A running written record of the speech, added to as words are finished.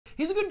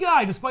he's a good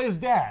guy despite his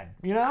dad,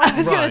 you know? I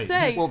was gonna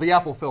say. Well, the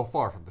apple fell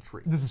far from the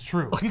tree. This is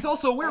true. He's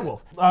also a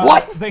werewolf.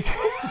 What?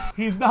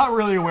 He's not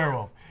really a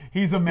werewolf.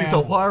 He's a man. He's a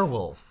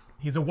werewolf.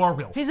 He's a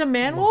werewolf. He's a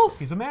man-wolf?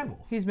 He's a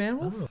man-wolf. He's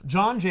man-wolf?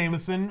 John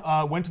Jameson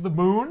went to the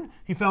moon.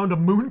 He found a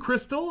moon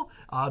crystal.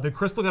 The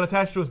crystal got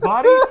attached to his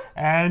body,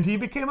 and he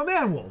became a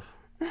man-wolf.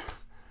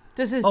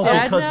 Does his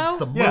dad know? Because it's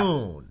the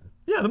moon.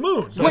 Yeah, the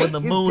moon. So when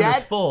the moon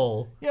is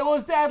full... Yeah, well,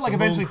 his dad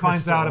eventually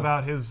finds out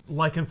about his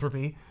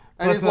lycanthropy.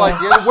 And he's like,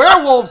 yeah,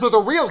 werewolves are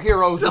the real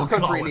heroes this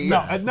country needs.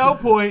 No, at no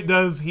point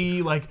does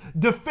he,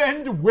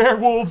 defend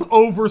werewolves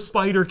over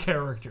spider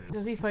characters.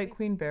 Does he fight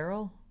Queen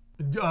Beryl?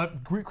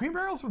 Queen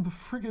Beryl's from the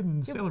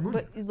friggin' Sailor Moon.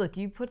 But look,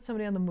 you put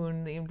somebody on the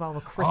moon, they involve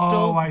a crystal.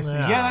 Oh, I see.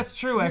 Yeah, that's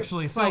true,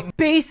 actually. So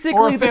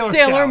basically the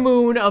Sailor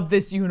Moon of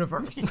this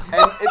universe.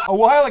 A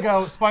while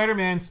ago,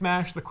 Spider-Man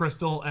smashed the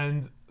crystal,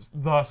 and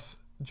thus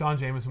John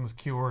Jameson was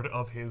cured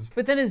of his...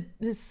 But then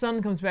his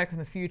son comes back from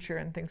the future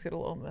and things get a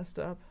little messed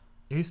up.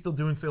 Are you still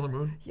doing Sailor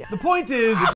Moon? Yeah. The point is,